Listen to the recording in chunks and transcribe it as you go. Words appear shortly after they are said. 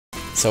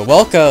So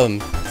welcome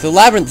to the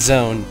Labyrinth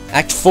Zone,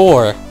 Act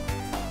 4.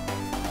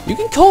 You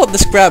can call it the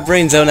Scrap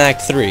Brain Zone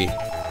Act 3.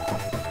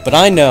 But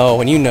I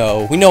know, and you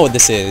know, we know what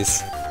this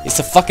is. It's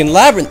the fucking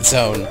Labyrinth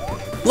Zone.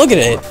 Look at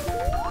it.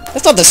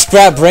 That's not the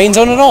Scrap Brain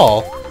Zone at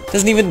all. It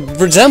doesn't even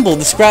resemble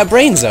the Scrap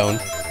Brain Zone.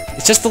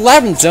 It's just the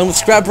Labyrinth Zone with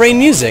Scrap Brain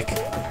music.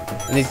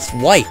 And it's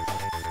white.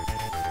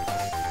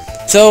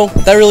 So,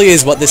 that really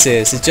is what this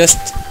is. It's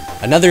just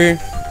another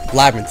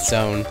Labyrinth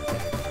Zone,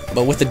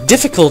 but with the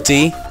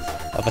difficulty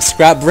of a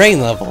Scrap Brain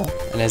level.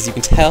 And as you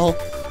can tell,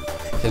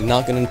 it's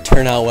not going to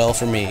turn out well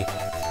for me.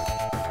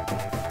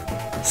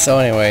 So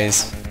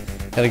anyways,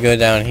 gotta go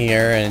down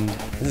here, and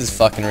this is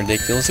fucking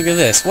ridiculous. Look at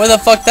this. Where the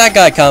fuck that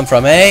guy come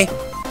from, eh?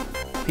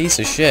 Piece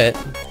of shit.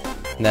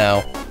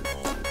 Now,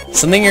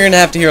 something you're gonna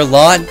have to hear a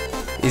lot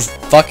is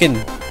fucking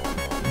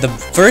the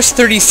first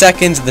 30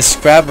 seconds of the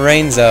Scrap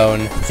Brain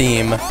Zone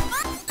theme.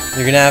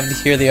 You're gonna have to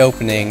hear the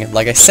opening.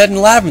 Like I said in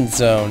Labyrinth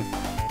Zone,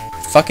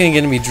 fucking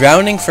gonna be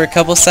drowning for a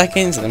couple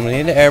seconds, and I'm gonna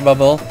need an air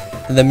bubble,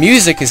 and the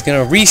music is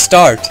gonna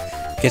restart.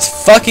 It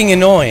gets fucking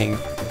annoying.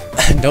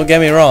 Don't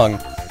get me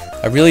wrong.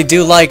 I really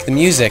do like the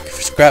music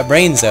for Scrap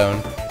Brain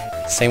Zone.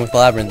 Same with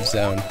Labyrinth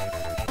Zone.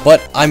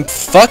 But I'm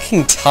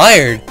fucking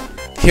tired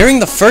hearing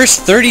the first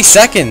 30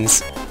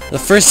 seconds. The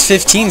first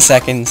 15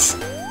 seconds.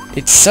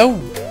 It's so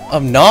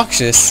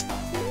obnoxious.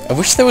 I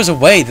wish there was a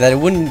way that it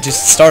wouldn't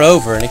just start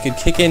over and it could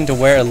kick into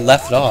where it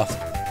left off.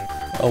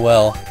 Oh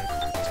well.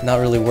 It's not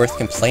really worth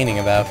complaining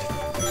about.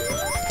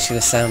 It's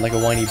gonna sound like a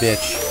whiny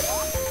bitch.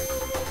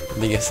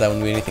 I guess that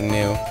wouldn't be anything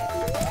new.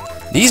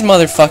 These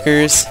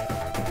motherfuckers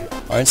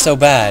aren't so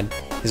bad,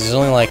 because there's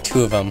only like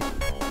 2 of them.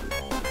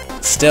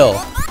 Still.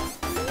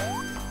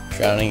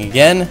 Drowning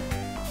again.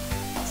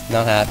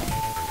 Not happy.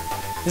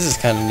 This is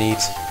kind of neat.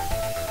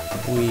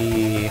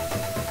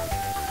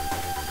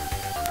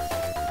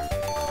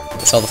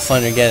 That's all the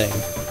fun you're getting.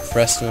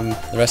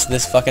 The rest of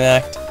this fucking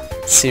act,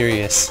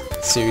 serious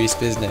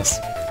business.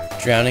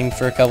 Drowning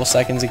for a couple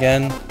seconds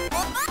again.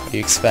 What do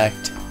you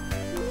expect?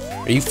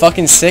 Are you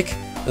fucking sick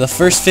of the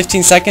first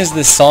 15 seconds of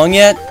this song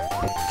yet?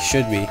 You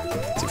should be.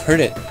 Because you've heard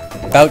it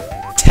about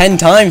 10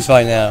 times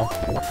by now.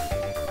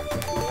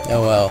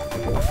 Oh well.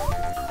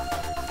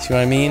 See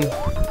what I mean?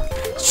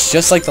 It's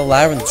just like the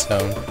Labyrinth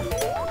Zone.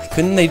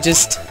 Couldn't they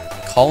just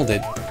called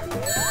it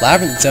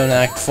Labyrinth Zone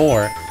Act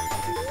 4?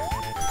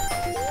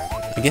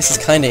 I guess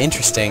it's kinda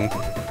interesting,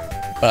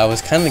 but I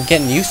was kinda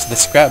getting used to the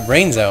Scrap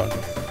Brain Zone.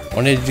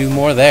 Wanted to do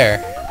more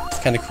there. It's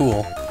kinda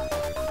cool.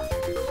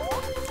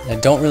 And I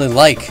don't really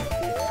like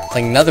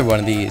playing another one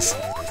of these.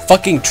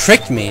 Fucking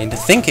tricked me into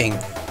thinking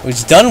I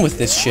was done with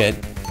this shit.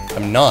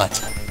 I'm not.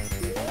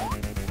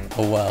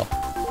 Oh well.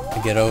 I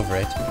get over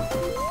it.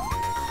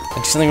 I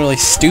do something really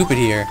stupid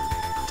here.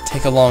 To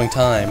take a long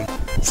time.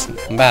 So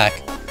come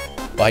back.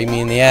 Bite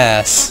me in the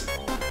ass.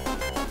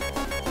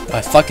 But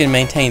I fucking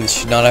maintain this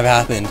should not have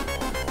happened.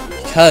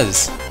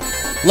 Because,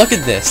 look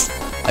at this.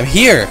 I'm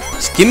here.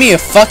 Just give me a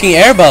fucking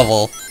air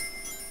bubble.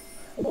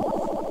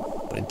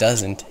 But it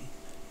doesn't.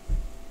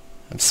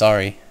 I'm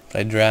sorry, but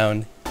I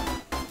drowned.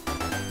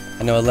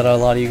 I know I let a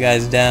lot of you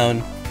guys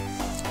down.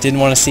 Didn't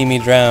want to see me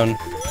drown.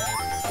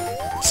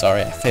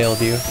 Sorry, I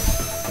failed you.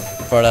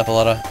 Brought up a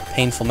lot of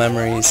painful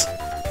memories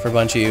for a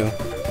bunch of you.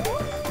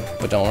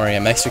 But don't worry,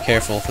 I'm extra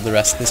careful for the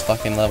rest of this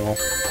fucking level.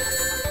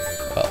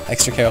 Well,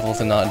 extra careful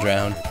to not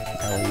drown,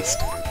 at least.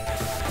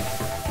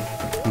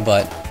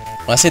 But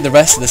when I say the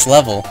rest of this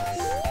level,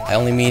 I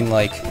only mean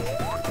like,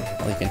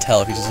 well, you can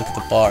tell if you just look at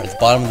the bar at the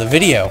bottom of the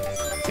video.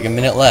 It's like a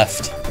minute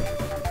left.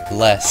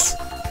 Less.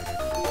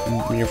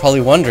 And you're probably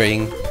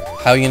wondering,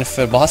 how are you gonna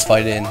fit a boss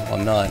fight in? Well,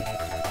 I'm not.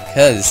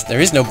 Because there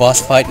is no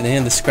boss fight at the end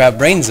of the Scrap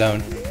Brain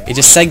Zone. It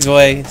just segues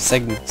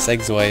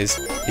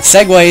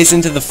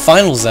into the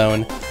final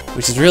zone,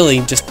 which is really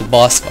just the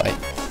boss fight.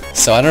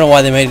 So I don't know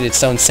why they made it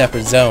its own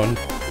separate zone,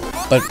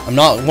 but I'm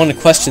not one to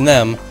question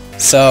them.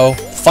 So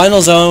the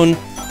final zone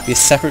will be a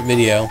separate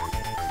video.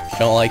 If you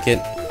don't like it,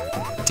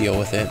 deal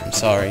with it. I'm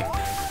sorry.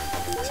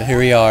 So here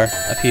we are,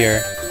 up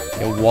here.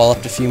 Get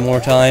walloped a few more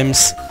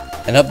times,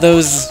 and up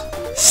those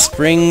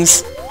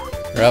springs,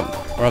 or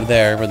up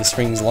there where the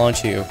springs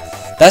launch you.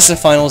 That's the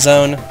final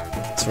zone.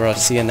 So I'll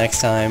see you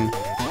next time.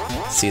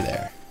 See you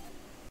there.